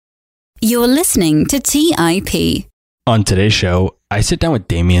You're listening to TIP. On today's show, I sit down with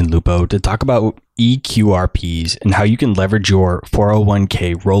Damion and Lupo to talk about EQRPs and how you can leverage your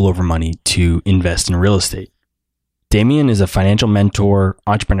 401k rollover money to invest in real estate. Damion is a financial mentor,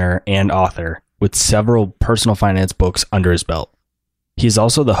 entrepreneur, and author with several personal finance books under his belt. He is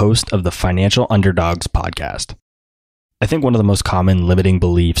also the host of the Financial Underdogs podcast. I think one of the most common limiting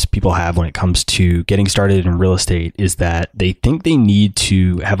beliefs people have when it comes to getting started in real estate is that they think they need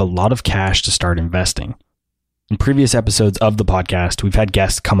to have a lot of cash to start investing. In previous episodes of the podcast, we've had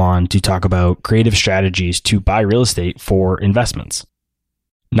guests come on to talk about creative strategies to buy real estate for investments.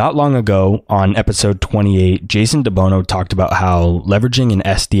 Not long ago, on episode 28, Jason DeBono talked about how leveraging an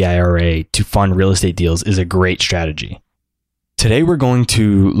SDIRA to fund real estate deals is a great strategy. Today, we're going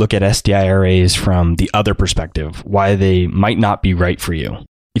to look at SDIRAs from the other perspective, why they might not be right for you.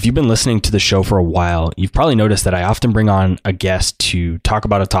 If you've been listening to the show for a while, you've probably noticed that I often bring on a guest to talk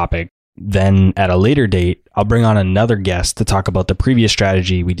about a topic. Then at a later date, I'll bring on another guest to talk about the previous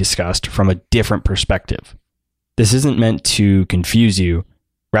strategy we discussed from a different perspective. This isn't meant to confuse you.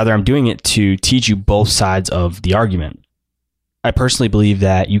 Rather, I'm doing it to teach you both sides of the argument. I personally believe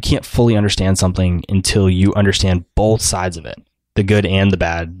that you can't fully understand something until you understand both sides of it. The good and the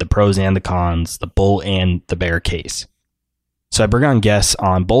bad, the pros and the cons, the bull and the bear case. So I bring on guests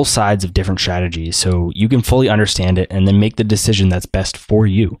on both sides of different strategies so you can fully understand it and then make the decision that's best for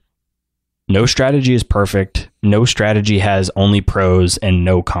you. No strategy is perfect, no strategy has only pros and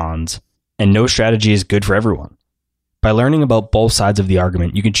no cons, and no strategy is good for everyone. By learning about both sides of the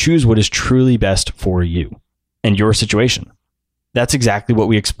argument, you can choose what is truly best for you and your situation. That's exactly what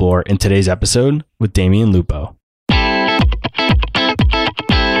we explore in today's episode with Damion and Lupo.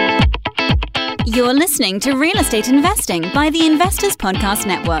 You're listening to Real Estate Investing by the Investors Podcast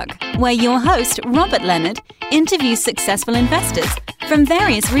Network, where your host, Robert Leonard, interviews successful investors from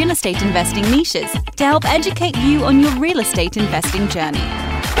various real estate investing niches to help educate you on your real estate investing journey.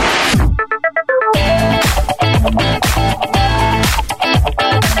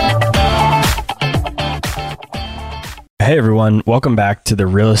 Hey everyone, welcome back to the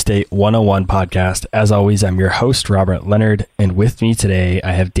Real Estate 101 podcast. As always, I'm your host, Robert Leonard, and with me today,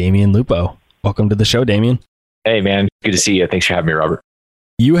 I have Damion Lupo. Welcome to the show, Damion. Hey man, good to see you. Thanks for having me, Robert.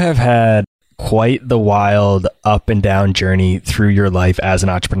 You have had quite the wild up and down journey through your life as an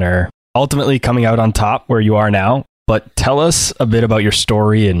entrepreneur, ultimately coming out on top where you are now. But tell us a bit about your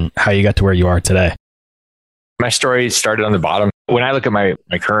story and how you got to where you are today. My story started on the bottom. When I look at my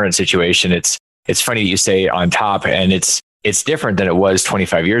current situation, it's funny that you say on top, and it's different than it was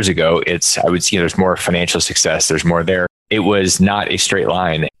 25 years ago. I would say there's more financial success. There's more there. It was not a straight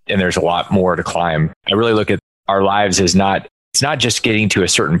line, and there's a lot more to climb. I really look at our lives as it's not just getting to a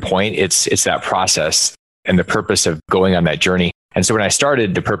certain point. It's that process and the purpose of going on that journey. And so when I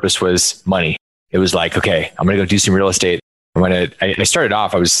started, the purpose was money. It was like, okay, I'm going to go do some real estate. I started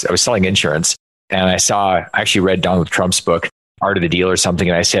off, I was selling insurance, and I actually read Donald Trump's book, Art of the Deal or something.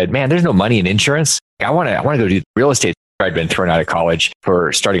 And I said, man, there's no money in insurance. I want to go do real estate. I'd been thrown out of college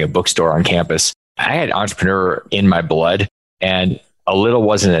for starting a bookstore on campus. I had entrepreneur in my blood, and a little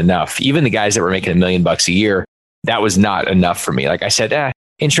wasn't enough. Even the guys that were making $1 million a year, that was not enough for me. Like I said,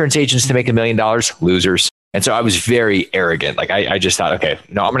 insurance agents to make $1 million, losers. And so I was very arrogant. Like I just thought, okay,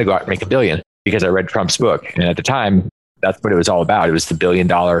 no, I'm going to go out and make $1 billion because I read Trump's book. And at the time, that's what it was all about. It was the $1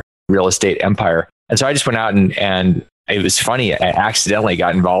 billion real estate empire. And so I just went out and it was funny. I accidentally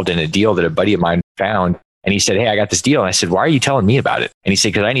got involved in a deal that a buddy of mine found. And he said, hey, I got this deal. And I said, why are you telling me about it? And he said,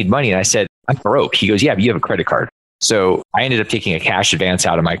 because I need money. And I said, I'm broke. He goes, yeah, but you have a credit card. So I ended up taking a cash advance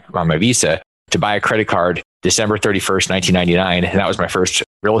out of on my Visa to buy a credit card December 31st, 1999. And that was my first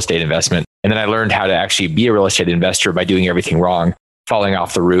real estate investment. And then I learned how to actually be a real estate investor by doing everything wrong, falling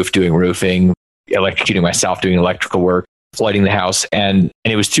off the roof, doing roofing, electrocuting myself, doing electrical work, flooding the house. And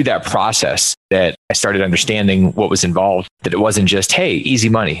it was through that process that I started understanding what was involved, that it wasn't just, hey, easy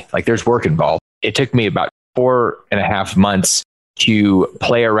money. Like there's work involved. It took me about 4.5 months to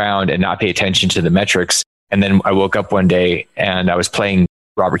play around and not pay attention to the metrics. And then I woke up one day and I was playing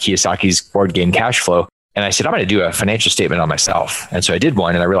Robert Kiyosaki's board game Cash Flow. And I said, I'm going to do a financial statement on myself. And so I did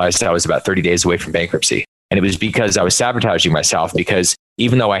one, and I realized I was about 30 days away from bankruptcy. And it was because I was sabotaging myself, because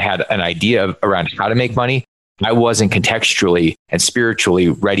even though I had an idea around how to make money, I wasn't contextually and spiritually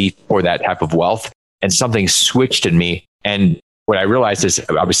ready for that type of wealth. And something switched in me. And what I realized is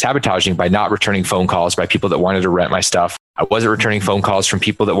I was sabotaging by not returning phone calls by people that wanted to rent my stuff. I wasn't returning phone calls from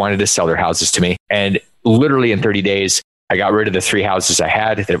people that wanted to sell their houses to me. And literally in 30 days, I got rid of the 3 houses I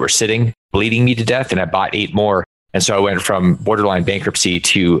had that were sitting, bleeding me to death, and I bought 8 more. And so I went from borderline bankruptcy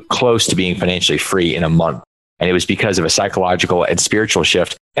to close to being financially free in a month. And it was because of a psychological and spiritual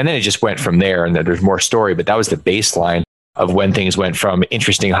shift. And then it just went from there, and then there's more story, but that was the baseline of when things went from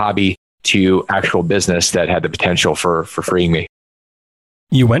interesting hobby to actual business that had the potential for freeing me.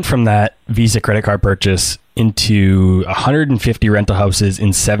 You went from that Visa credit card purchase into 150 rental houses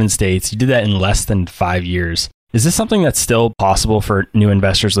in 7 states. You did that in less than 5 years. Is this something that's still possible for new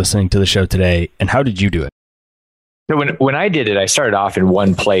investors listening to the show today? And how did you do it? So when I did it, I started off in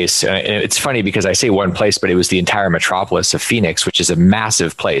one place. And it's funny because I say one place, but it was the entire metropolis of Phoenix, which is a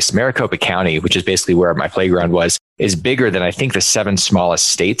massive place. Maricopa County, which is basically where my playground was, is bigger than I think the 7 smallest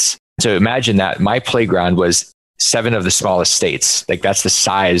states. So imagine that my playground was 7 of the smallest states. Like that's the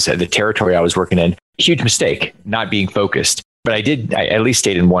size of the territory I was working in. Huge mistake, not being focused. But I at least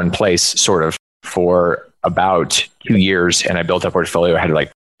stayed in one place sort of for about 2 years. And I built up a portfolio. I had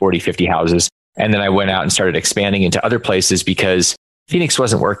like 40, 50 houses. And then I went out and started expanding into other places because Phoenix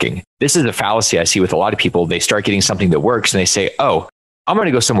wasn't working. This is a fallacy I see with a lot of people. They start getting something that works and they say, oh, I'm going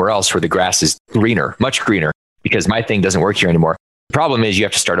to go somewhere else where the grass is greener, much greener, because my thing doesn't work here anymore. The problem is you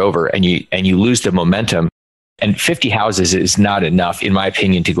have to start over and you lose the momentum. And 50 houses is not enough, in my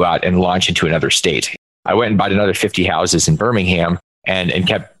opinion, to go out and launch into another state. I went and bought another 50 houses in Birmingham and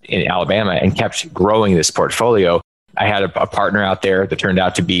kept in Alabama and kept growing this portfolio. I had a partner out there that turned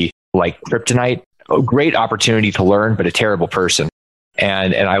out to be like kryptonite, a great opportunity to learn, but a terrible person.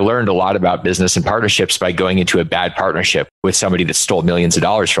 And I learned a lot about business and partnerships by going into a bad partnership with somebody that stole millions of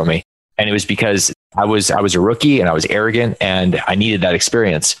dollars from me. And it was because I was a rookie and I was arrogant and I needed that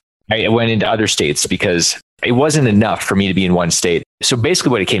experience. I went into other states because it wasn't enough for me to be in one state. So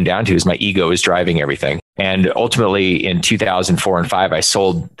basically what it came down to is my ego is driving everything. And ultimately in 2004 and 5, I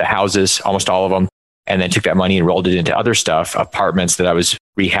sold the houses, almost all of them, and then took that money and rolled it into other stuff, apartments that I was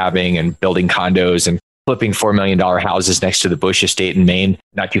rehabbing and building condos and flipping $4 million houses next to the Bush estate in Maine,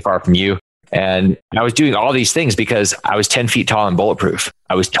 not too far from you. And I was doing all these things because I was 10 feet tall and bulletproof.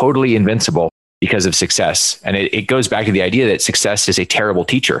 I was totally invincible because of success. And it goes back to the idea that success is a terrible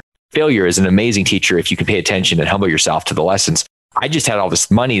teacher. Failure is an amazing teacher if you can pay attention and humble yourself to the lessons. I just had all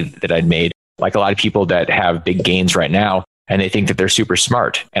this money that I'd made, like a lot of people that have big gains right now, and they think that they're super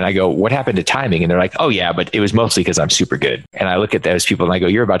smart. And I go, what happened to timing? And they're like, oh yeah, but it was mostly because I'm super good. And I look at those people and I go,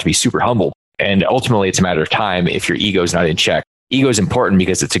 you're about to be super humble. And ultimately it's a matter of time if your ego is not in check. Ego is important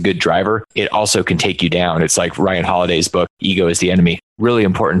because it's a good driver. It also can take you down. It's like Ryan Holiday's book, Ego is the Enemy. Really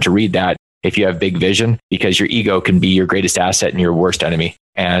important to read that if you have big vision, because your ego can be your greatest asset and your worst enemy.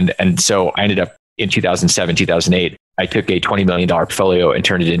 And so I ended up in 2007, 2008, I took a $20 million portfolio and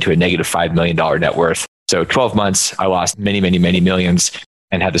turned it into a negative $5 million net worth. So 12 months, I lost many, many, many millions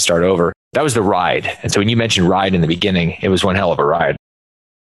and had to start over. That was the ride. And so when you mentioned ride in the beginning, it was one hell of a ride.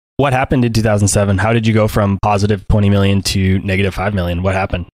 What happened in 2007? How did you go from positive 20 million to negative 5 million? What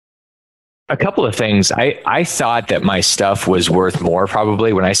happened? A couple of things. I thought that my stuff was worth more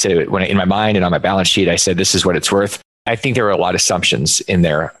probably when in my mind and on my balance sheet, I said, this is what it's worth. I think there were a lot of assumptions in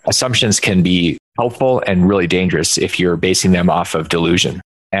there. Assumptions can be helpful and really dangerous if you're basing them off of delusion.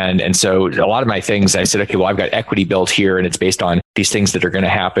 And so a lot of my things, I said, okay, well, I've got equity built here and it's based on these things that are going to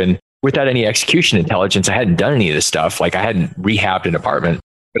happen without any execution intelligence. I hadn't done any of this stuff. Like I hadn't rehabbed an apartment,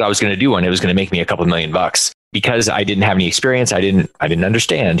 but I was going to do one. It was going to make me a couple $1,000,000. Because I didn't have any experience, I didn't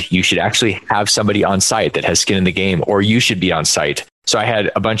understand. You should actually have somebody on site that has skin in the game, or you should be on site. So I had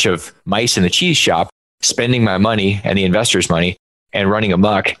a bunch of mice in the cheese shop spending my money and the investors' money and running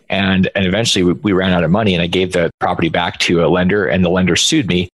amok. And eventually we ran out of money and I gave the property back to a lender and the lender sued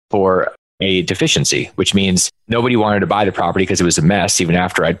me for a deficiency, which means nobody wanted to buy the property because it was a mess, even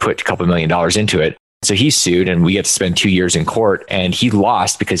after I'd put a couple $1,000,000 into it. So he sued and we had to spend 2 years in court and he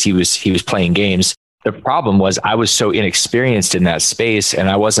lost because he was playing games. The problem was I was so inexperienced in that space and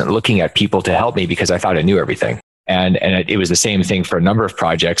I wasn't looking at people to help me because I thought I knew everything. And it was the same thing for a number of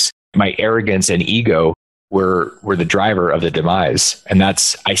projects. My arrogance and ego were the driver of the demise. And I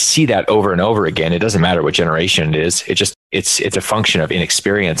see that over and over again. It doesn't matter what generation it is. It's a function of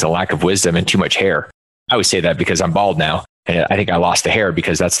inexperience, a lack of wisdom, and too much hair. I would say that because I'm bald now. And I think I lost the hair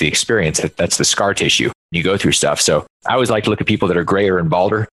because that's the experience. That's the scar tissue. You go through stuff. So I always like to look at people that are grayer and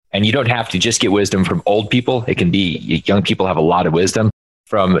balder. And you don't have to just get wisdom from old people. It can be young people have a lot of wisdom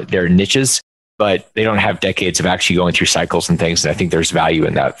from their niches, but they don't have decades of actually going through cycles and things. And I think there's value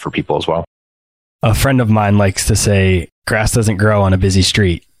in that for people as well. A friend of mine likes to say, grass doesn't grow on a busy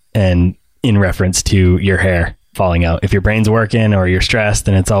street. And in reference to your hair falling out, if your brain's working or you're stressed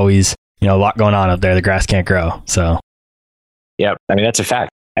and it's always, a lot going on out there, the grass can't grow. So, yeah, I mean, that's a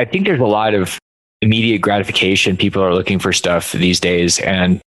fact. I think there's a lot of immediate gratification. People are looking for stuff these days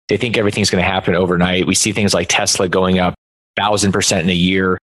and they think everything's going to happen overnight. We see things like Tesla going up 1,000% in a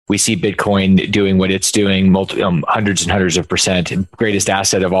year. We see Bitcoin doing what it's doing, hundreds and hundreds of percent, greatest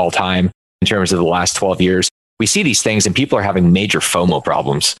asset of all time in terms of the last 12 years. We see these things and people are having major FOMO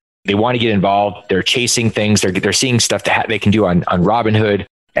problems. They want to get involved. They're chasing things. They're seeing stuff that they can do on Robinhood.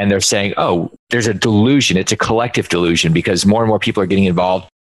 And they're saying, oh, there's a delusion. It's a collective delusion because more and more people are getting involved.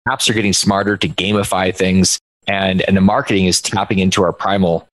 Apps are getting smarter to gamify things. And the marketing is tapping into our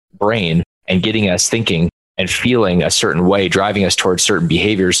primal brain and getting us thinking and feeling a certain way, driving us towards certain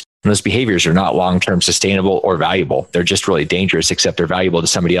behaviors. And those behaviors are not long-term sustainable or valuable. They're just really dangerous, except they're valuable to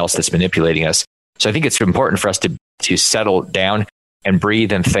somebody else that's manipulating us. So I think it's important for us to settle down and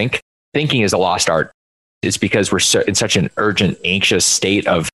breathe and think. Thinking is a lost art. It's because we're in such an urgent, anxious state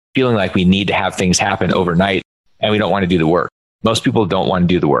of feeling like we need to have things happen overnight and we don't want to do the work. Most people don't want to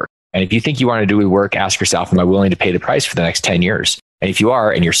do the work. And if you think you want to do the work, ask yourself, am I willing to pay the price for the next 10 years? And if you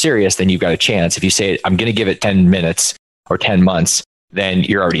are, and you're serious, then you've got a chance. If you say, I'm going to give it 10 minutes or 10 months, then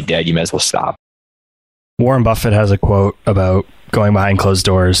you're already dead. You may as well stop. Warren Buffett has a quote about going behind closed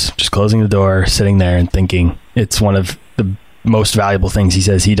doors, just closing the door, sitting there and thinking. It's one of the most valuable things he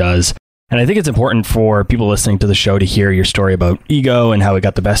says he does. And I think it's important for people listening to the show to hear your story about ego and how it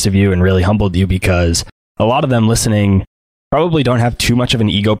got the best of you and really humbled you, because a lot of them listening probably don't have too much of an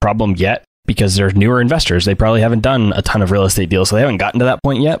ego problem yet because they're newer investors. They probably haven't done a ton of real estate deals, so they haven't gotten to that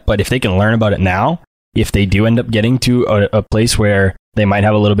point yet. But if they can learn about it now, if they do end up getting to a place where they might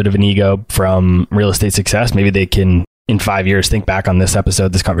have a little bit of an ego from real estate success, maybe they can, in 5 years, think back on this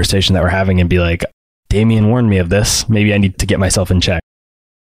episode, this conversation that we're having and be like, Damion warned me of this. Maybe I need to get myself in check.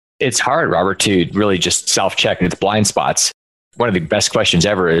 It's hard, Robert, to really just self-check. It's blind spots. One of the best questions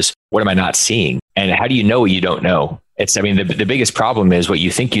ever is, what am I not seeing? And how do you know what you don't know? The biggest problem is what you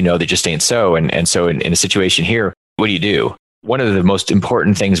think you know that just ain't so. And so in a situation here, what do? One of the most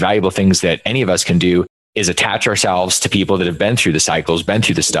important things, valuable things that any of us can do is attach ourselves to people that have been through the cycles, been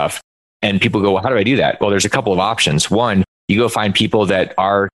through the stuff. And people go, well, how do I do that? Well, there's a couple of options. One, you go find people that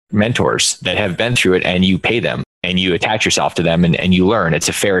are mentors that have been through it and you pay them and you attach yourself to them and you learn. It's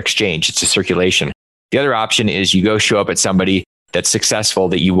a fair exchange. It's a circulation. The other option is you go show up at somebody that's successful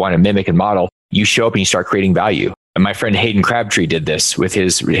that you want to mimic and model. You show up and you start creating value. And my friend Hayden Crabtree did this with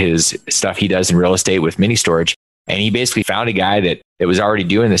his stuff he does in real estate with mini storage. And he basically found a guy that was already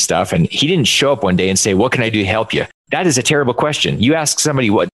doing this stuff. And he didn't show up one day and say, what can I do to help you? That is a terrible question. You ask somebody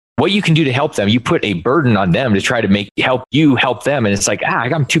what you can do to help them. You put a burden on them to try to help them. And it's like,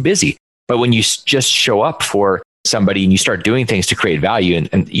 I'm too busy. But when you just show up for somebody and you start doing things to create value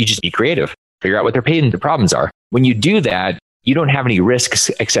and you just be creative, figure out what their pain, the problems are. When you do that, you don't have any risks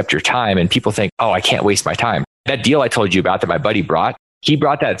except your time. And people think, oh, I can't waste my time. That deal I told you about that my buddy brought, he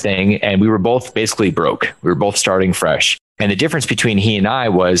brought that thing and we were both basically broke. We were both starting fresh. And the difference between he and I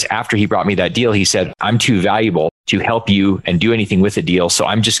was after he brought me that deal, he said, I'm too valuable to help you and do anything with the deal. So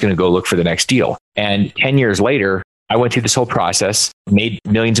I'm just going to go look for the next deal. And 10 years later, I went through this whole process, made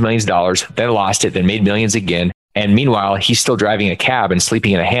millions and millions of dollars, then lost it, then made millions again. And meanwhile, he's still driving a cab and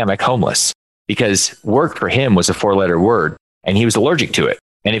sleeping in a hammock homeless because work for him was a 4-letter word and he was allergic to it.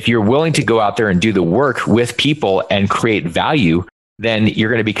 And if you're willing to go out there and do the work with people and create value, then you're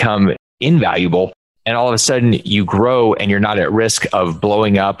going to become invaluable. And all of a sudden you grow and you're not at risk of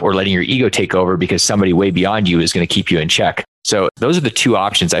blowing up or letting your ego take over because somebody way beyond you is going to keep you in check. So those are the two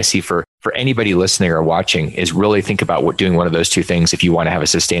options I see for anybody listening or watching is really think about doing one of those two things if you want to have a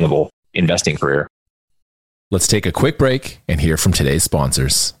sustainable investing career. Let's take a quick break and hear from today's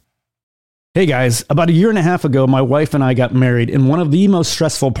sponsors. Hey guys, about a year and a half ago, my wife and I got married, and one of the most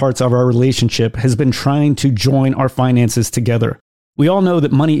stressful parts of our relationship has been trying to join our finances together. We all know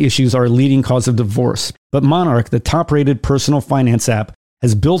that money issues are a leading cause of divorce, but Monarch, the top-rated personal finance app,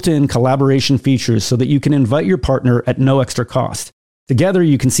 has built-in collaboration features so that you can invite your partner at no extra cost. Together,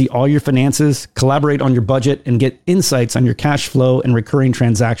 you can see all your finances, collaborate on your budget, and get insights on your cash flow and recurring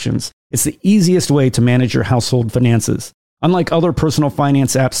transactions. It's the easiest way to manage your household finances. Unlike other personal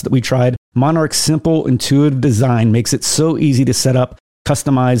finance apps that we tried, Monarch's simple, intuitive design makes it so easy to set up,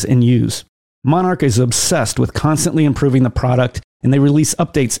 customize, and use. Monarch is obsessed with constantly improving the product, and they release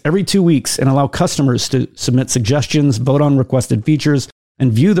updates every 2 weeks and allow customers to submit suggestions, vote on requested features,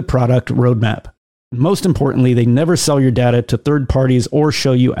 and view the product roadmap. Most importantly, they never sell your data to third parties or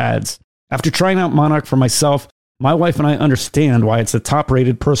show you ads. After trying out Monarch for myself, my wife and I understand why it's a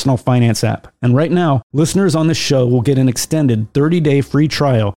top-rated personal finance app. And right now, listeners on this show will get an extended 30-day free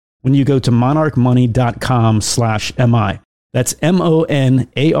trial when you go to monarchmoney.com/MI. That's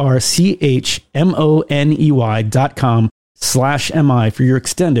monarchmoney.com/MI for your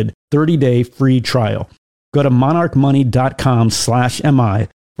extended 30-day free trial. Go to monarchmoney.com/MI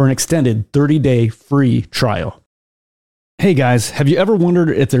for an extended 30-day free trial. Hey guys, have you ever wondered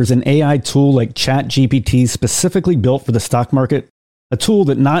if there's an AI tool like ChatGPT specifically built for the stock market? A tool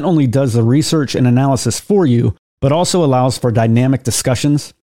that not only does the research and analysis for you, but also allows for dynamic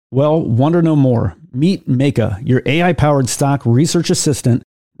discussions? Well, wonder no more. Meet Meka, your AI-powered stock research assistant,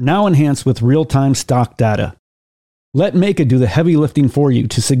 now enhanced with real-time stock data. Let Meka do the heavy lifting for you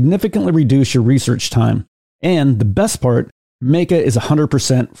to significantly reduce your research time. And the best part, Meka is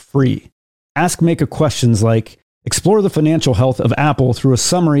 100% free. Ask Meka questions like, explore the financial health of Apple through a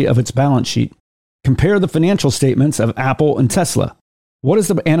summary of its balance sheet. Compare the financial statements of Apple and Tesla. What is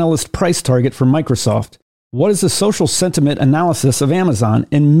the analyst price target for Microsoft? What is the social sentiment analysis of Amazon?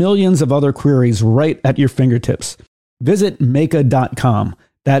 And millions of other queries right at your fingertips. Visit Meka.com.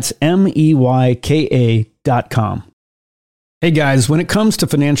 That's MEYKA.com. Hey guys, when it comes to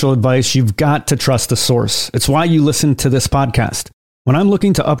financial advice, you've got to trust a source. It's why you listen to this podcast. When I'm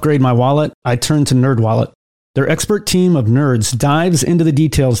looking to upgrade my wallet, I turn to NerdWallet. Their expert team of nerds dives into the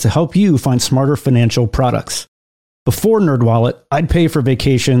details to help you find smarter financial products. Before NerdWallet, I'd pay for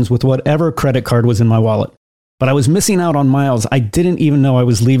vacations with whatever credit card was in my wallet. But I was missing out on miles I didn't even know I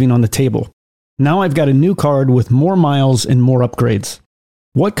was leaving on the table. Now I've got a new card with more miles and more upgrades.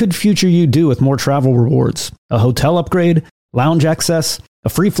 What could future you do with more travel rewards? A hotel upgrade? Lounge access? A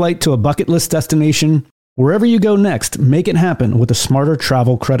free flight to a bucket list destination? Wherever you go next, make it happen with a smarter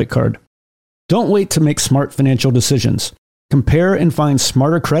travel credit card. Don't wait to make smart financial decisions. Compare and find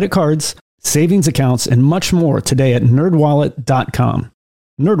smarter credit cards, savings accounts, and much more today at nerdwallet.com.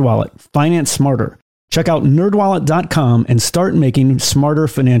 NerdWallet, finance smarter. Check out nerdwallet.com and start making smarter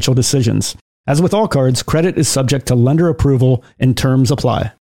financial decisions. As with all cards, credit is subject to lender approval and terms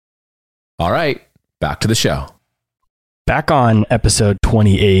apply. All right, back to the show. Back on episode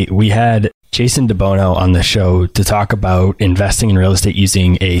 28, we had Jason DeBono on the show to talk about investing in real estate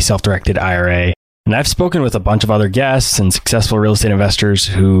using a self-directed IRA. And I've spoken with a bunch of other guests and successful real estate investors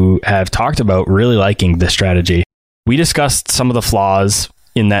who have talked about really liking this strategy. We discussed some of the flaws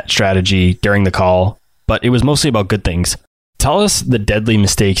in that strategy during the call, but it was mostly about good things. Tell us the deadly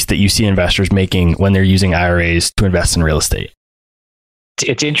mistakes that you see investors making when they're using IRAs to invest in real estate.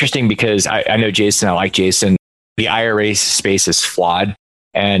 It's interesting because I know Jason, I like Jason. The IRA space is flawed.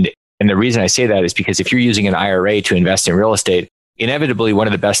 And the reason I say that is because if you're using an IRA to invest in real estate, inevitably one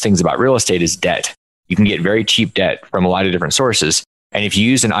of the best things about real estate is debt. You can get very cheap debt from a lot of different sources. And if you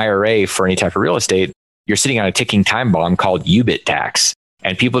use an IRA for any type of real estate, you're sitting on a ticking time bomb called UBIT tax.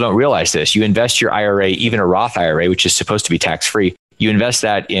 And people don't realize this. You invest your IRA, even a Roth IRA, which is supposed to be tax-free, you invest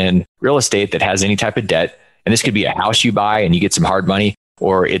that in real estate that has any type of debt. And this could be a house you buy and you get some hard money,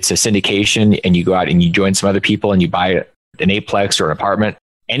 or it's a syndication and you go out and you join some other people and you buy an eightplex or an apartment.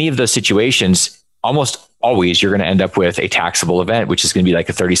 Any of those situations, almost always you're going to end up with a taxable event, which is going to be like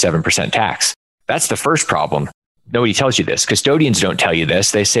a 37% tax. That's the first problem. Nobody tells you this. Custodians don't tell you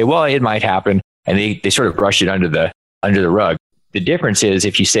this. They say, well, it might happen. And they sort of brush it under the rug. The difference is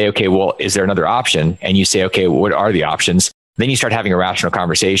if you say, okay, well, is there another option? And you say, okay, what are the options? Then you start having a rational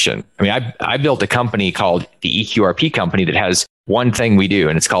conversation. I mean, I built a company called the EQRP company that has one thing we do,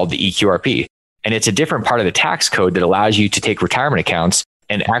 and it's called the EQRP. And it's a different part of the tax code that allows you to take retirement accounts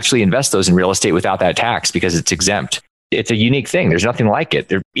and actually invest those in real estate without that tax because it's exempt. It's a unique thing. There's nothing like it.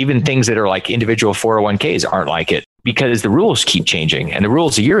 There even things that are like individual 401ks aren't like it because the rules keep changing. And the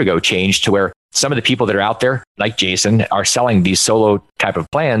rules a year ago changed to where some of the people that are out there, like Jason, are selling these solo type of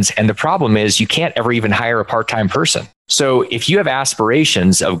plans. And the problem is you can't ever even hire a part-time person. So if you have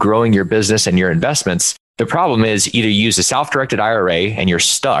aspirations of growing your business and your investments, the problem is either you use a self-directed IRA and you're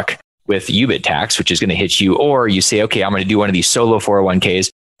stuck with UBIT tax, which is going to hit you, or you say, okay, I'm going to do one of these solo 401ks.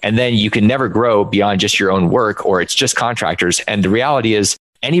 And then you can never grow beyond just your own work, or it's just contractors. And the reality is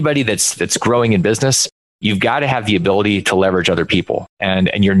anybody that's growing in business, you've got to have the ability to leverage other people. And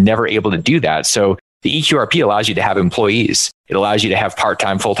you're never able to do that. So the EQRP allows you to have employees. It allows you to have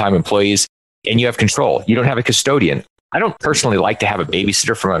part-time, full-time employees, and you have control. You don't have a custodian. I don't personally like to have a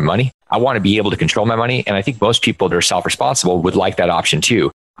babysitter for my money. I want to be able to control my money. And I think most people that are self-responsible would like that option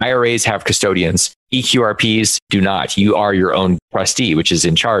too. IRAs have custodians. EQRPs do not. You are your own trustee, which is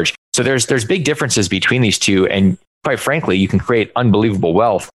in charge. So there's big differences between these two. And quite frankly, you can create unbelievable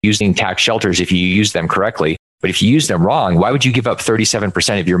wealth using tax shelters if you use them correctly. But if you use them wrong, why would you give up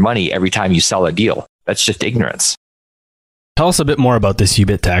 37% of your money every time you sell a deal? That's just ignorance. Tell us a bit more about this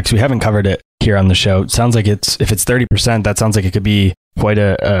UBIT tax. We haven't covered it here on the show. It sounds like if it's 30%, that sounds like it could be quite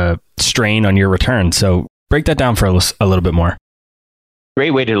a strain on your return. So break that down for a little bit more.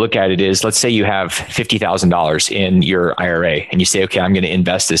 Great way to look at it is, let's say you have $50,000 in your IRA and you say, okay, I'm going to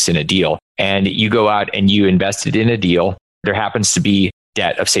invest this in a deal. And you go out and you invest it in a deal. There happens to be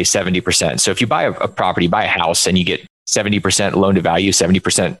debt of say 70%. So if you buy a property, buy a house and you get 70% loan to value,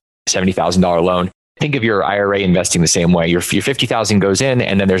 70%, $70,000 loan. Think of your IRA investing the same way. Your 50,000 goes in,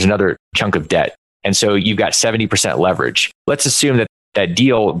 and then there's another chunk of debt. And so you've got 70% leverage. Let's assume that that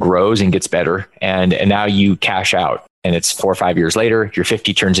deal grows and gets better, and now you cash out, and it's 4 or 5 years later, your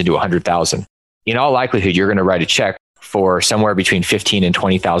 50 turns into 100,000. In all likelihood, you're going to write a check for somewhere between $15,000 and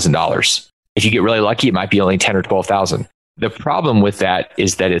 $20,000. If you get really lucky, it might be only 10 or 12,000. The problem with that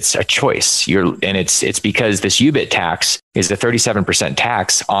is that it's a choice. It's because this UBIT tax is a 37%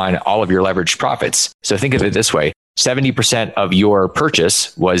 tax on all of your leveraged profits. So think of it this way: 70% of your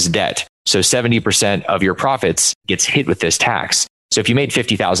purchase was debt. So 70% of your profits gets hit with this tax. So if you made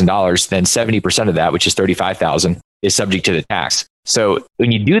 $50,000, then 70% of that, which is $35,000, is subject to the tax. So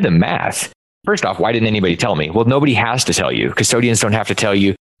when you do the math, first off, why didn't anybody tell me? Well, nobody has to tell you. Custodians don't have to tell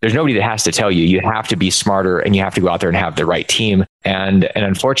you. There's nobody that has to tell you. You have to be smarter, and you have to go out there and have the right team. And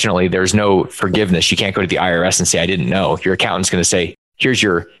unfortunately, there's no forgiveness. You can't go to the IRS and say, I didn't know. Your accountant's going to say, here's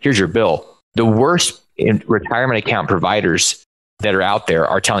your bill. The worst retirement account providers that are out there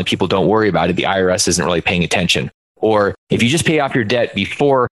are telling people, don't worry about it. The IRS isn't really paying attention. Or if you just pay off your debt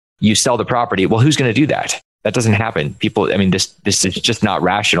before you sell the property, well, who's going to do that? That doesn't happen. People, this is just not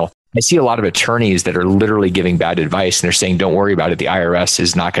rational. I see a lot of attorneys that are literally giving bad advice, and they're saying, don't worry about it. The IRS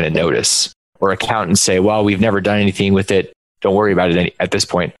is not going to notice. Or accountants say, well, we've never done anything with it. Don't worry about it at this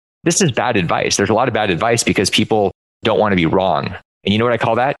point. This is bad advice. There's a lot of bad advice because people don't want to be wrong. And you know what I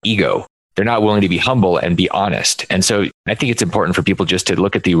call that? Ego. They're not willing to be humble and be honest. And so I think it's important for people just to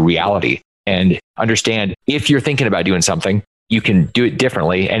look at the reality and understand, if you're thinking about doing something, you can do it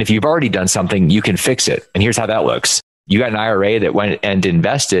differently. And if you've already done something, you can fix it. And here's how that looks. You got an IRA that went and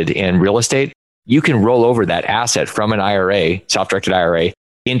invested in real estate. You can roll over that asset from an IRA, self-directed IRA,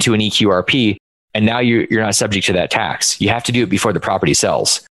 into an EQRP. And now you're not subject to that tax. You have to do it before the property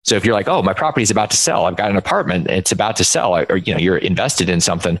sells. So if you're like, oh, my property is about to sell, I've got an apartment, it's about to sell, or you're invested in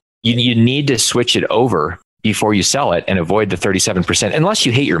something, you need to switch it over before you sell it and avoid the 37%, unless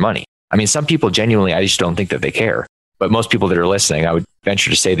you hate your money. Some people genuinely, I just don't think that they care. But most people that are listening, I would venture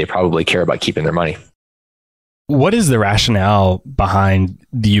to say they probably care about keeping their money. What is the rationale behind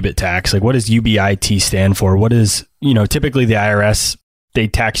the UBIT tax? Like, what does UBIT stand for? What is, typically the IRS, they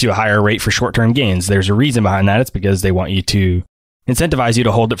tax you a higher rate for short-term gains. There's a reason behind that. It's because they want you to incentivize you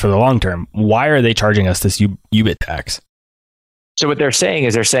to hold it for the long term. Why are they charging us this UBIT tax? So what they're saying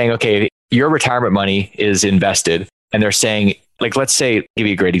is, okay, your retirement money is invested, and they're saying, like, let's say, I'll give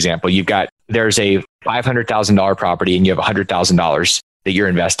you a great example. There's a $500,000 property, and you have $100,000 that you're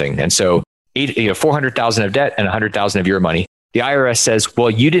investing. And so you have $400,000 of debt and $100,000 of your money. The IRS says, well,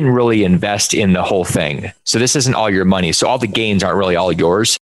 you didn't really invest in the whole thing. So this isn't all your money. So all the gains aren't really all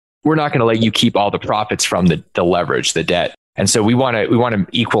yours. We're not going to let you keep all the profits from the leverage, the debt. And so we want to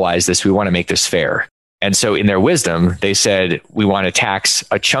equalize this. We want to make this fair. And so in their wisdom, they said, we want to tax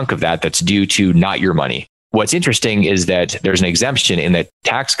a chunk of that's due to not your money. What's interesting is that there's an exemption in the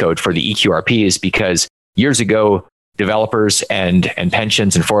tax code for the EQRPs, because years ago, developers and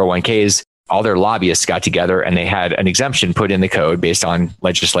pensions and 401ks, all their lobbyists got together and they had an exemption put in the code based on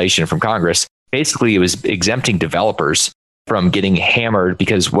legislation from Congress. Basically, it was exempting developers from getting hammered,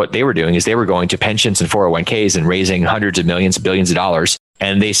 because what they were doing is they were going to pensions and 401ks and raising hundreds of millions, billions of dollars.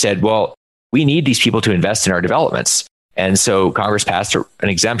 And they said, well, we need these people to invest in our developments. And so Congress passed an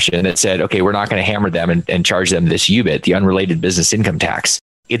exemption that said, okay, we're not going to hammer them and charge them this UBIT, the unrelated business income tax.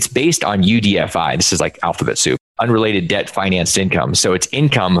 It's based on UDFI. This is like alphabet soup, unrelated debt financed income. So it's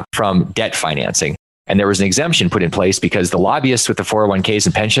income from debt financing. And there was an exemption put in place because the lobbyists with the 401ks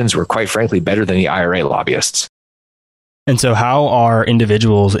and pensions were, quite frankly, better than the IRA lobbyists. And so how are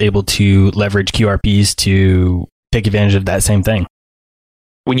individuals able to leverage QRPs to take advantage of that same thing?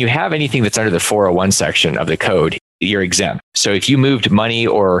 When you have anything that's under the 401 section of the code, you're exempt. So if you moved money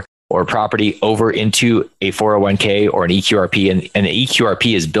or property over into a 401k or an EQRP, and an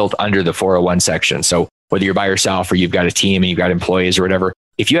EQRP is built under the 401 section. So whether you're by yourself or you've got a team and you've got employees or whatever,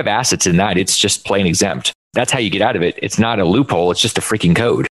 if you have assets in that, it's just plain exempt. That's how you get out of it. It's not a loophole. It's just a freaking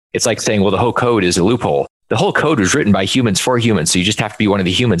code. It's like saying, well, the whole code is a loophole. The whole code was written by humans for humans. So you just have to be one of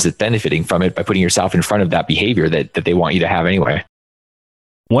the humans that's benefiting from it by putting yourself in front of that behavior that they want you to have anyway.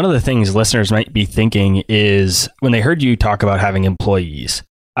 One of the things listeners might be thinking is, when they heard you talk about having employees,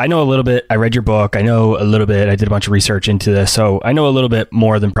 I know a little bit, I read your book, I know a little bit, I did a bunch of research into this, so I know a little bit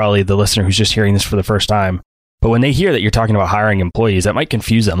more than probably the listener who's just hearing this for the first time. But when they hear that you're talking about hiring employees, that might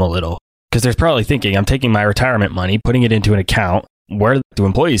confuse them a little, because they're probably thinking, I'm taking my retirement money, putting it into an account, where do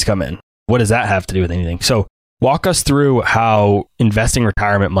employees come in? What does that have to do with anything? So walk us through how investing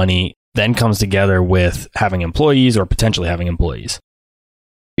retirement money then comes together with having employees or potentially having employees.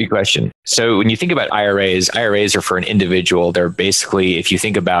 Good question. So when you think about IRAs are for an individual. They're basically, if you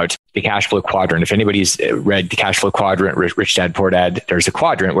think about the cash flow quadrant, if anybody's read the cash flow quadrant, Rich Dad, Poor Dad, there's a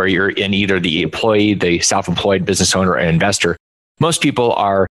quadrant where you're in either the employee, the self-employed business owner, or an investor. Most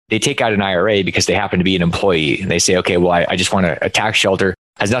people they take out an IRA because they happen to be an employee. And they say, okay, well, I just want a tax shelter.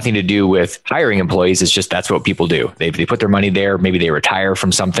 Has nothing to do with hiring employees. It's just that's what people do. They put their money there. Maybe they retire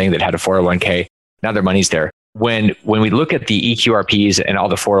from something that had a 401k. Now their money's there. When we look at the EQRPs and all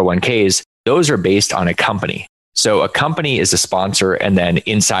the 401ks, those are based on a company. So a company is a sponsor, and then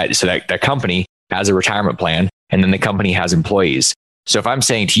inside, so that company has a retirement plan, and then the company has employees. So if I'm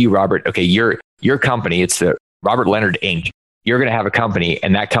saying to you, Robert, okay, your company, it's the Robert Leonard Inc. You're going to have a company,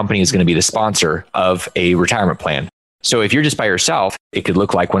 and that company is going to be the sponsor of a retirement plan. So if you're just by yourself, it could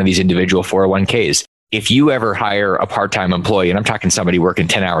look like one of these individual 401ks. If you ever hire a part-time employee, and I'm talking somebody working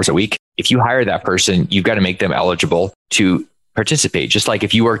 10 hours a week, if you hire that person, you've got to make them eligible to participate. Just like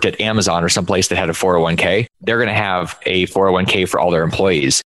if you worked at Amazon or someplace that had a 401k, they're going to have a 401k for all their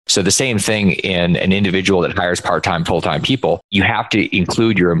employees. So the same thing in an individual that hires part-time, full-time people, you have to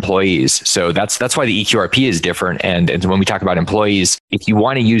include your employees. So that's why the EQRP is different. And when we talk about employees, if you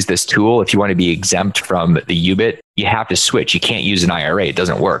want to use this tool, if you want to be exempt from the UBIT, you have to switch. You can't use an IRA. It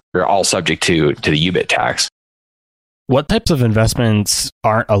doesn't work. They're all subject to the UBIT tax. What types of investments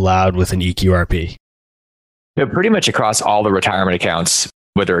aren't allowed with an EQRP? Pretty much across all the retirement accounts,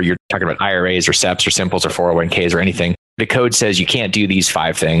 whether you're talking about IRAs or SEPs or Simples or 401ks or anything, the code says you can't do these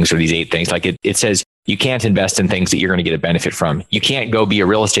 5 things or these 8 things. Like it says you can't invest in things that you're going to get a benefit from. You can't go be a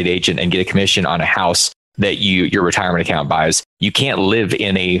real estate agent and get a commission on a house that your retirement account buys. You can't live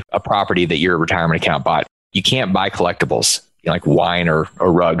in a property that your retirement account bought. You can't buy collectibles like wine or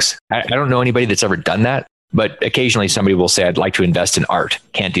rugs. I don't know anybody that's ever done that, but occasionally somebody will say, I'd like to invest in art.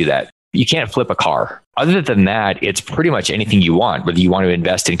 Can't do that. You can't flip a car. Other than that, it's pretty much anything you want, whether you want to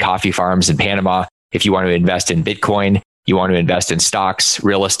invest in coffee farms in Panama, if you want to invest in Bitcoin, you want to invest in stocks,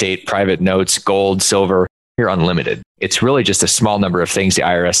 real estate, private notes, gold, silver, you're unlimited. It's really just a small number of things the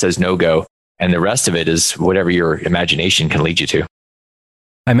IRS says no go. And the rest of it is whatever your imagination can lead you to.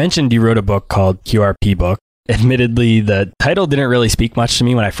 I mentioned you wrote a book called QRP Book. Admittedly, the title didn't really speak much to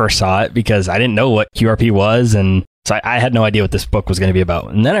me when I first saw it because I didn't know what QRP was. And so I had no idea what this book was going to be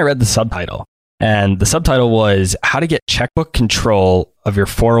about. And then I read the subtitle. And the subtitle was How to Get Checkbook Control of Your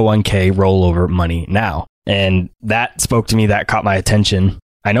 401k Rollover Money Now. And that spoke to me, that caught my attention.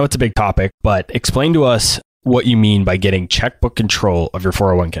 I know it's a big topic, but explain to us what you mean by getting checkbook control of your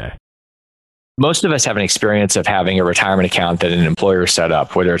 401k. Most of us have an experience of having a retirement account that an employer set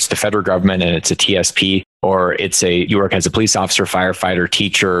up, whether it's the federal government and it's a TSP, or you work as a police officer, firefighter,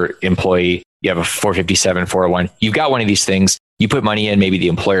 teacher, employee. You have a 457, 401. You've got one of these things. You put money in, maybe the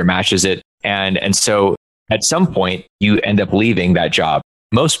employer matches it. And so at some point, you end up leaving that job.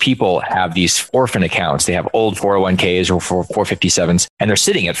 Most people have these orphan accounts. They have old 401ks or 457s, and they're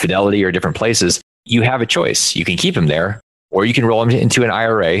sitting at Fidelity or different places. You have a choice. You can keep them there, or you can roll them into an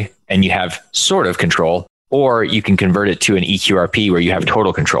IRA and you have sort of control, or you can convert it to an EQRP where you have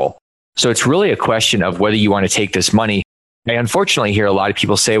total control. So it's really a question of whether you want to take this money. I unfortunately hear a lot of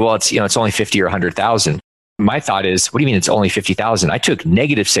people say, well, it's only 50 or 100,000. My thought is, what do you mean it's only 50,000? I took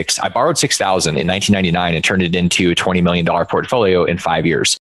 -6. I borrowed 6,000 in 1999 and turned it into a $20 million portfolio in 5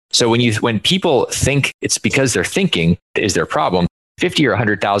 years. So when people think it's because they're thinking is their problem, $50 or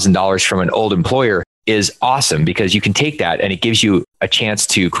 $100,000 from an old employer is awesome because you can take that and it gives you a chance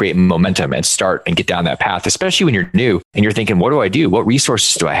to create momentum and start and get down that path, especially when you're new and you're thinking, what do I do? What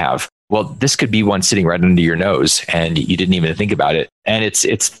resources do I have? Well, this could be one sitting right under your nose and you didn't even think about it. And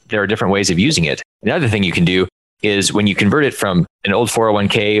there are different ways of using it. Another thing you can do is when you convert it from an old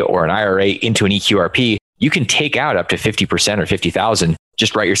 401k or an IRA into an EQRP, you can take out up to 50% or 50,000.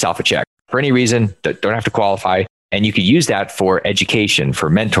 Just write yourself a check for any reason. Don't have to qualify. And you could use that for education, for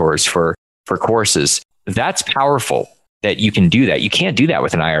mentors, for courses. That's powerful that you can do that. You can't do that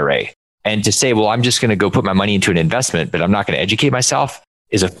with an IRA. And to say, well, I'm just going to go put my money into an investment, but I'm not going to educate myself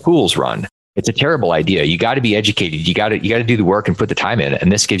is a fool's run. It's a terrible idea. You got to be educated. You got to do the work and put the time in. And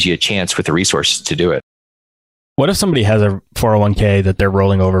this gives you a chance with the resources to do it. What if somebody has a 401k that they're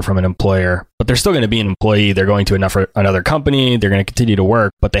rolling over from an employer, but they're still going to be an employee? They're going to another company. They're going to continue to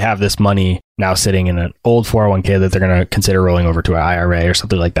work, but they have this money now sitting in an old 401k that they're going to consider rolling over to an IRA or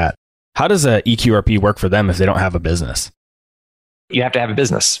something like that. How does a EQRP work for them if they don't have a business? You have to have a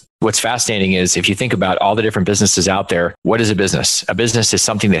business. What's fascinating is if you think about all the different businesses out there, what is a business? A business is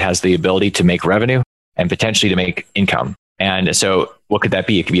something that has the ability to make revenue and potentially to make income. And so what could that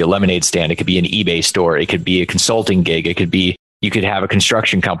be? It could be a lemonade stand. It could be an eBay store. It could be a consulting gig. You could have a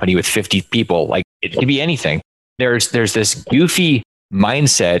construction company with 50 people. Like it could be anything. There's this goofy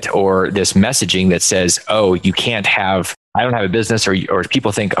mindset or this messaging that says, oh, I don't have a business, or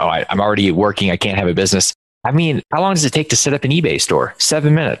people think, oh, I'm already working, I can't have a business. I mean, how long does it take to set up an eBay store?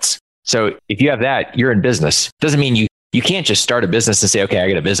 7 minutes. So if you have that, you're in business. Doesn't mean you can't just start a business and say, okay, I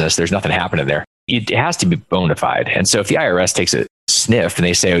got a business. There's nothing happening there. It has to be bona fide. And so if the IRS takes a sniff and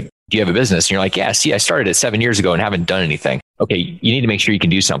they say, oh, do you have a business? And you're like, yeah, see, I started it 7 years ago and haven't done anything. Okay, you need to make sure you can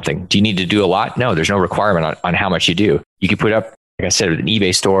do something. Do you need to do a lot? No, there's no requirement on how much you do. You can put up, like I said, an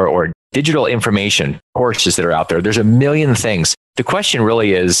eBay store or digital information courses that are out there. There's a million things. The question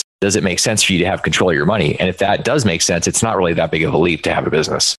really is, does it make sense for you to have control of your money? And if that does make sense, it's not really that big of a leap to have a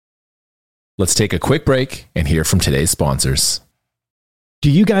business. Let's take a quick break and hear from today's sponsors. Do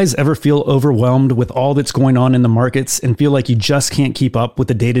you guys ever feel overwhelmed with all that's going on in the markets and feel like you just can't keep up with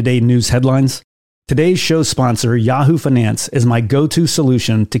the day-to-day news headlines? Today's show sponsor, Yahoo Finance, is my go-to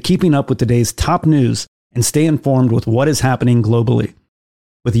solution to keeping up with today's top news and stay informed with what is happening globally.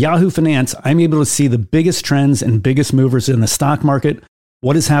 With Yahoo Finance, I'm able to see the biggest trends and biggest movers in the stock market,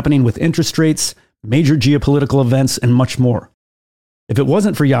 what is happening with interest rates, major geopolitical events, and much more. If it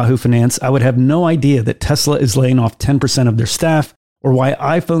wasn't for Yahoo Finance, I would have no idea that Tesla is laying off 10% of their staff, or why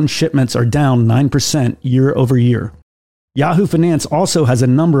iPhone shipments are down 9% year over year. Yahoo Finance also has a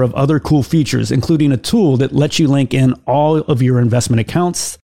number of other cool features, including a tool that lets you link in all of your investment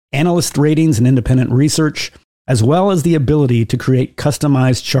accounts, analyst ratings and independent research, as well as the ability to create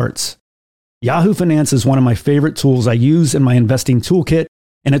customized charts. Yahoo Finance is one of my favorite tools I use in my investing toolkit,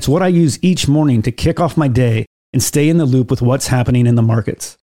 and it's what I use each morning to kick off my day and stay in the loop with what's happening in the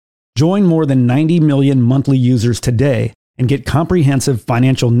markets. Join more than 90 million monthly users today and get comprehensive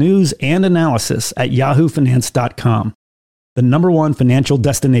financial news and analysis at yahoofinance.com. The #1 financial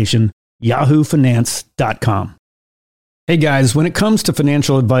destination, yahoofinance.com. Hey guys, when it comes to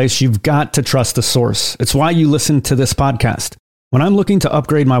financial advice, you've got to trust the source. It's why you listen to this podcast. When I'm looking to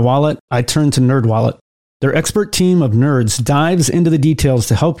upgrade my wallet, I turn to NerdWallet. Their expert team of nerds dives into the details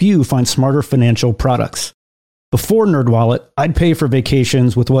to help you find smarter financial products. Before NerdWallet, I'd pay for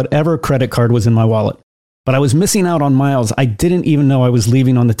vacations with whatever credit card was in my wallet. But I was missing out on miles I didn't even know I was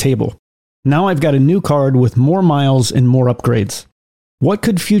leaving on the table. Now I've got a new card with more miles and more upgrades. What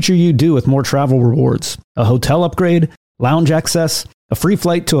could future you do with more travel rewards? A hotel upgrade? Lounge access? A free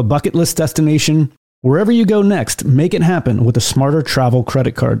flight to a bucket list destination? Wherever you go next, make it happen with a smarter travel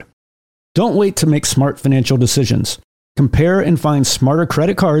credit card. Don't wait to make smart financial decisions. Compare and find smarter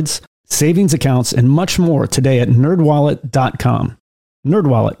credit cards, savings accounts, and much more today at nerdwallet.com.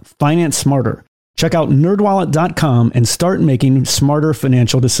 NerdWallet, finance smarter. Check out nerdwallet.com and start making smarter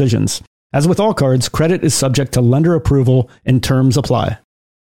financial decisions. As with all cards, credit is subject to lender approval and terms apply.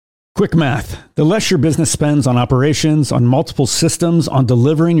 Quick math. The less your business spends on operations, on multiple systems, on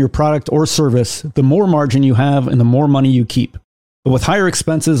delivering your product or service, the more margin you have and the more money you keep. But with higher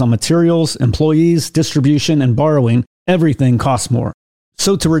expenses on materials, employees, distribution, and borrowing, everything costs more.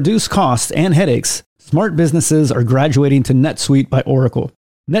 So to reduce costs and headaches, smart businesses are graduating to NetSuite by Oracle.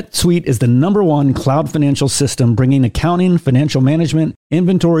 NetSuite is the #1 cloud financial system, bringing accounting, financial management,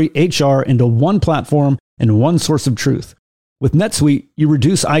 inventory, HR into one platform and one source of truth. With NetSuite, you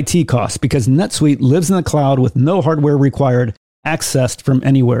reduce IT costs because NetSuite lives in the cloud with no hardware required, accessed from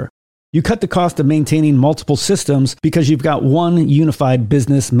anywhere. You cut the cost of maintaining multiple systems because you've got one unified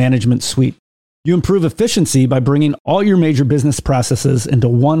business management suite. You improve efficiency by bringing all your major business processes into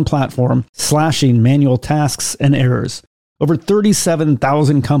one platform, slashing manual tasks and errors. Over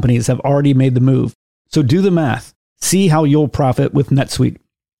 37,000 companies have already made the move. So do the math. See how you'll profit with NetSuite.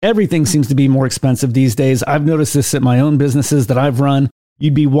 Everything seems to be more expensive these days. I've noticed this at my own businesses that I've run.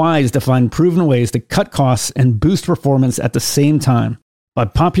 You'd be wise to find proven ways to cut costs and boost performance at the same time. By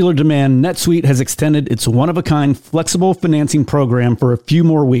popular demand, NetSuite has extended its one-of-a-kind flexible financing program for a few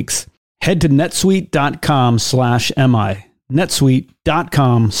more weeks. Head to netsuite.com/mi.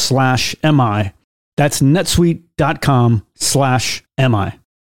 netsuite.com/mi. That's netsuite.com/mi.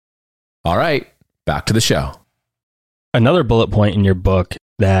 All right, back to the show. Another bullet point in your book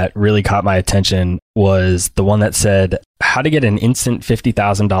that really caught my attention was the one that said how to get an instant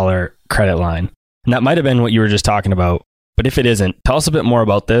 $50,000 credit line. And that might have been what you were just talking about. But if it isn't, tell us a bit more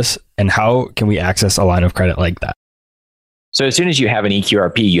about this and how can we access a line of credit like that? So as soon as you have an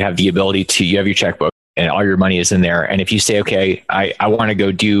EQRP, you have the ability to, you have your checkbook and all your money is in there. And if you say, okay, I want to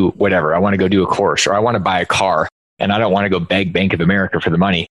go do whatever, I want to go do a course or I want to buy a car and I don't want to go beg Bank of America for the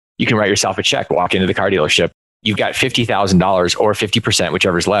money, you can write yourself a check, walk into the car dealership. You've got $50,000 or 50%,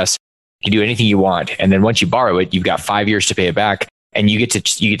 whichever's less. You can do anything you want. And then once you borrow it, you've got 5 years to pay it back. and you get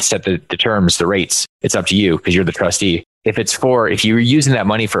to set the terms, the rates. It's up to you because you're the trustee. If you were using that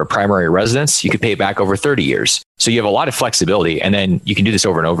money for a primary residence, you could pay it back over 30 years. So you have a lot of flexibility, and then you can do this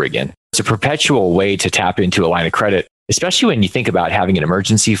over and over again. It's a perpetual way to tap into a line of credit, especially when you think about having an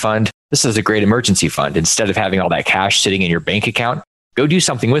emergency fund. This is a great emergency fund. Instead of having all that cash sitting in your bank account, go do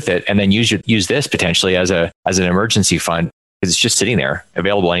something with it, and then use this potentially as an emergency fund, because it's just sitting there,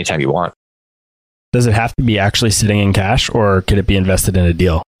 available anytime you want. Does it have to be actually sitting in cash, or could it be invested in a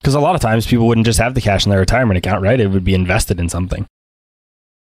deal? Because a lot of times people wouldn't just have the cash in their retirement account, right? It would be invested in something.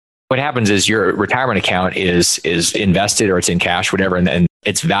 What happens is your retirement account is invested, or it's in cash, whatever, and then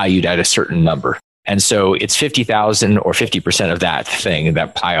it's valued at a certain number. And so it's 50,000 or 50% of that thing,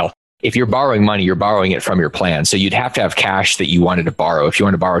 that pile. If you're borrowing money, you're borrowing it from your plan. So you'd have to have cash that you wanted to borrow. If you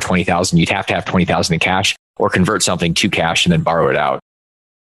want to borrow 20,000, you'd have to have 20,000 in cash, or convert something to cash and then borrow it out.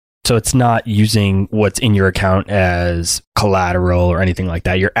 So it's not using what's in your account as collateral or anything like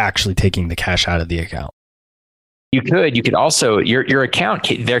that. You're actually taking the cash out of the account. You could also, your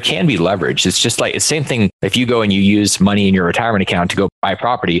account, there can be leverage. It's just like, it's the same thing. If you go and you use money in your retirement account to go buy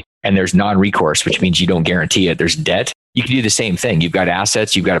property, and there's non-recourse, which means you don't guarantee it, there's debt, you can do the same thing. You've got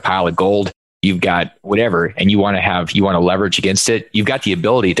assets, you've got a pile of gold, you've got whatever, and you want to leverage against it. You've got the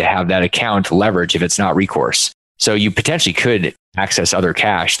ability to have that account leverage if it's not recourse. So you potentially could access other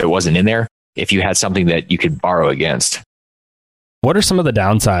cash that wasn't in there if you had something that you could borrow against. What are some of the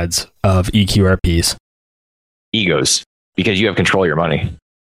downsides of EQRPs? Egos, because you have control of your money.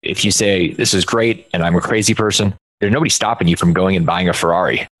 If you say, this is great and I'm a crazy person, there's nobody stopping you from going and buying a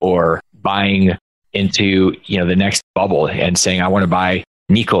Ferrari or buying into, the next bubble and saying, I want to buy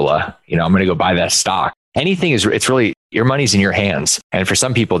Nikola, I'm going to go buy that stock. Anything it's really, your money's in your hands. And for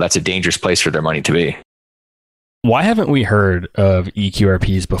some people, that's a dangerous place for their money to be. Why haven't we heard of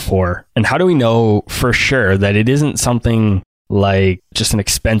EQRPs before? And how do we know for sure that it isn't something like just an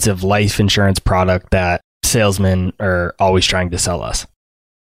expensive life insurance product that salesmen are always trying to sell us?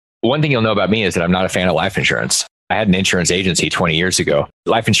 One thing you'll know about me is that I'm not a fan of life insurance. I had an insurance agency 20 years ago.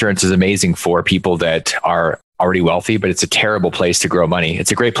 Life insurance is amazing for people that are already wealthy, but it's a terrible place to grow money.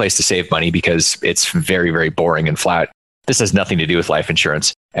 It's a great place to save money because it's very, very boring and flat. This has nothing to do with life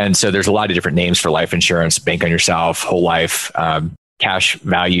insurance. And so there's a lot of different names for life insurance: bank on yourself, whole life, cash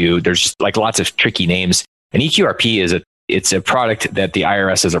value. There's just like lots of tricky names. And EQRP it's a product that the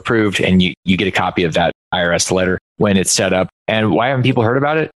IRS has approved, and you get a copy of that IRS letter when it's set up. And why haven't people heard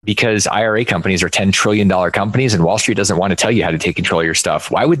about it? Because IRA companies are $10 trillion companies, and Wall Street doesn't want to tell you how to take control of your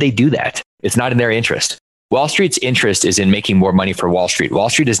stuff. Why would they do that? It's not in their interest. Wall Street's interest is in making more money for Wall Street. Wall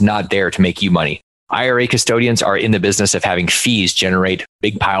Street is not there to make you money. IRA custodians are in the business of having fees generate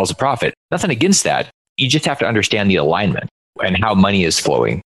big piles of profit. Nothing against that. You just have to understand the alignment and how money is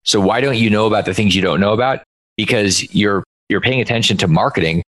flowing. So why don't you know about the things you don't know about? Because you're paying attention to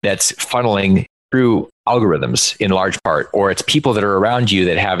marketing that's funneling through algorithms in large part, or it's people that are around you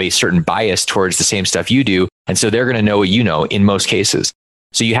that have a certain bias towards the same stuff you do. And so they're going to know what you know in most cases.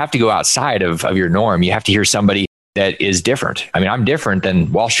 So you have to go outside of your norm. You have to hear somebody that is different. I mean, I'm different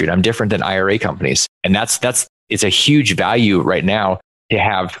than Wall Street. I'm different than IRA companies. And it's a huge value right now to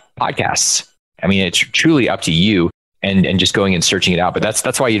have podcasts. I mean, it's truly up to you and just going and searching it out. But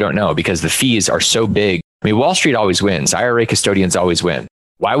that's why you don't know, because the fees are so big. I mean, Wall Street always wins. IRA custodians always win.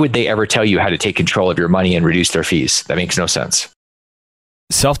 Why would they ever tell you how to take control of your money and reduce their fees? That makes no sense.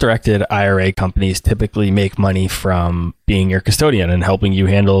 Self-directed IRA companies typically make money from being your custodian and helping you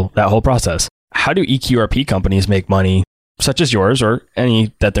handle that whole process. How do EQRP companies make money, such as yours or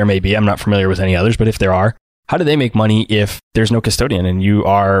any that there may be? I'm not familiar with any others, but if there are, how do they make money if there's no custodian and you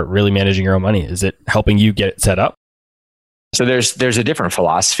are really managing your own money? Is it helping you get it set up? So there's a different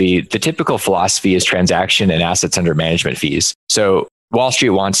philosophy. The typical philosophy is transaction and assets under management fees. So Wall Street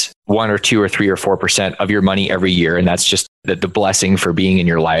wants 1 or 2 or 3 or 4% of your money every year. And that's just the blessing for being in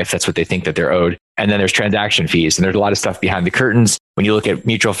your life. That's what they think that they're owed. And then there's transaction fees. And there's a lot of stuff behind the curtains. When you look at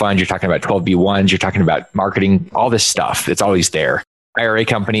mutual funds, you're talking about 12B1s, you're talking about marketing, all this stuff. It's always there. IRA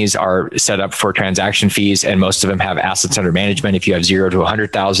companies are set up for transaction fees, and most of them have assets under management. If you have 0 to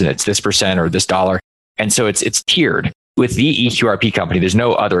 100,000, it's this percent or this dollar. And so it's tiered. With the EQRP company, there's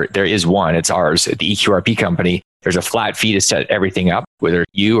no other, there is one, it's ours. The EQRP company, there's a flat fee to set everything up, whether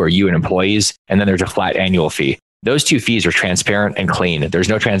you and employees, and then there's a flat annual fee. Those two fees are transparent and clean. There's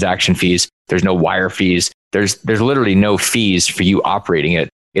no transaction fees. There's no wire fees. There's literally no fees for you operating it.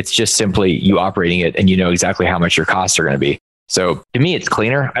 It's just simply you operating it, and you know exactly how much your costs are going to be. So to me, it's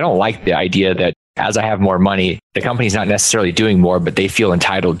cleaner. I don't like the idea that as I have more money, the company's not necessarily doing more, but they feel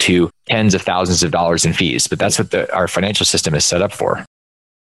entitled to tens of thousands of dollars in fees. But that's what our financial system is set up for.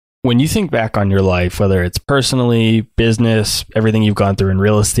 When you think back on your life, whether it's personally, business, everything you've gone through in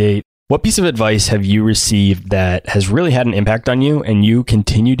real estate, what piece of advice have you received that has really had an impact on you and you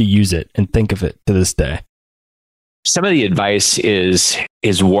continue to use it and think of it to this day? Some of the advice is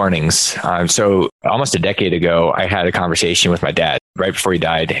warnings. So almost a decade ago, I had a conversation with my dad right before he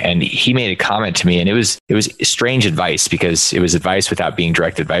died, and he made a comment to me, and it was strange advice because it was advice without being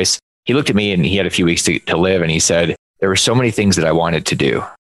direct advice. He looked at me and he had a few weeks to live, and he said, there were so many things that I wanted to do.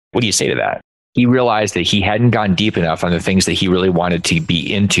 What do you say to that? He realized that he hadn't gone deep enough on the things that he really wanted to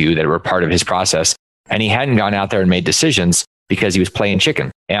be into that were part of his process. And he hadn't gone out there and made decisions because he was playing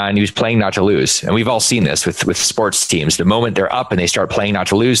chicken and he was playing not to lose. And we've all seen this with sports teams. The moment they're up and they start playing not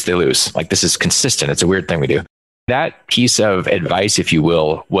to lose, they lose. Like, this is consistent. It's a weird thing we do. That piece of advice, if you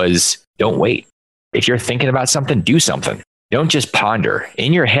will, was don't wait. If you're thinking about something, do something. Don't just ponder.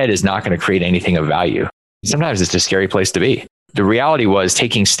 In your head is not going to create anything of value. Sometimes it's a scary place to be. The reality was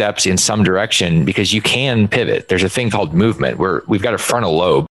taking steps in some direction because you can pivot. There's a thing called movement where we've got a frontal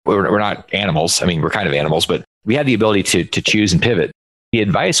lobe. We're not animals. I mean, we're kind of animals, but we have the ability to choose and pivot. The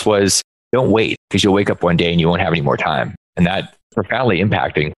advice was don't wait because you'll wake up one day and you won't have any more time. And that profoundly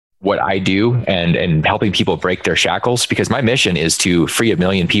impacting what I do and helping people break their shackles, because my mission is to free 1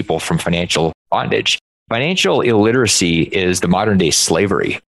 million people from financial bondage. Financial illiteracy is the modern day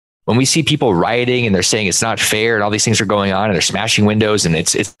slavery. When we see people rioting and they're saying it's not fair and all these things are going on and they're smashing windows and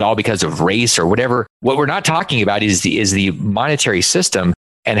it's all because of race or whatever, what we're not talking about is the monetary system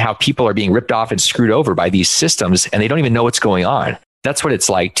and how people are being ripped off and screwed over by these systems and they don't even know what's going on. That's what it's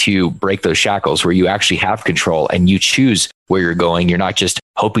like to break those shackles where you actually have control and you choose where you're going. You're not just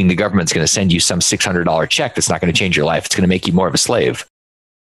hoping the government's going to send you some $600 check that's not going to change your life. It's going to make you more of a slave.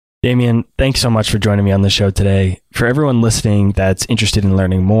 Damion, thanks so much for joining me on the show today. For everyone listening that's interested in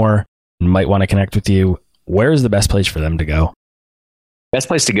learning more and might want to connect with you, where is the best place for them to go? Best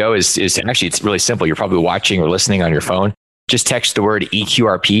place to go is actually, it's really simple. You're probably watching or listening on your phone. Just text the word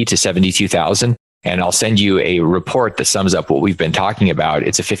EQRP to 72000 and I'll send you a report that sums up what we've been talking about.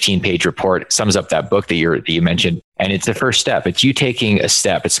 It's a 15-page report. It sums up that book that you mentioned. And it's the first step. It's you taking a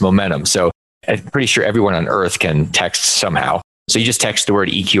step. It's momentum. So I'm pretty sure everyone on earth can text somehow. So you just text the word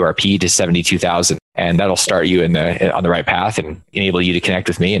EQRP to 72000 and that'll start you on the right path and enable you to connect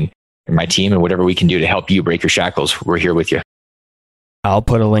with me and my team and whatever we can do to help you break your shackles. We're here with you. I'll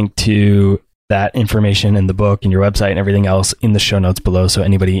put a link to that information in the book and your website and everything else in the show notes below. So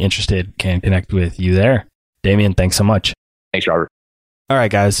anybody interested can connect with you there. Damion, thanks so much. Thanks, Robert. All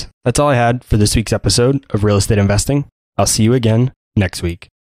right, guys, that's all I had for this week's episode of Real Estate Investing. I'll see you again next week.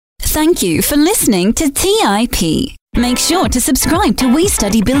 Thank you for listening to TIP. Make sure to subscribe to We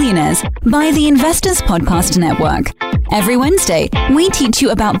Study Billionaires by the Investors Podcast Network. Every Wednesday, we teach you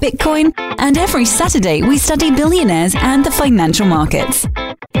about Bitcoin, and every Saturday, we study billionaires and the financial markets.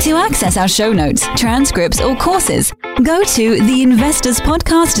 To access our show notes, transcripts, or courses, go to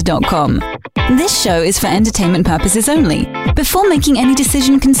theinvestorspodcast.com. This show is for entertainment purposes only. Before making any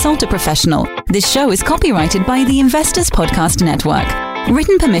decision, consult a professional. This show is copyrighted by the Investors Podcast Network.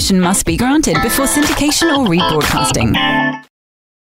 Written permission must be granted before syndication or rebroadcasting.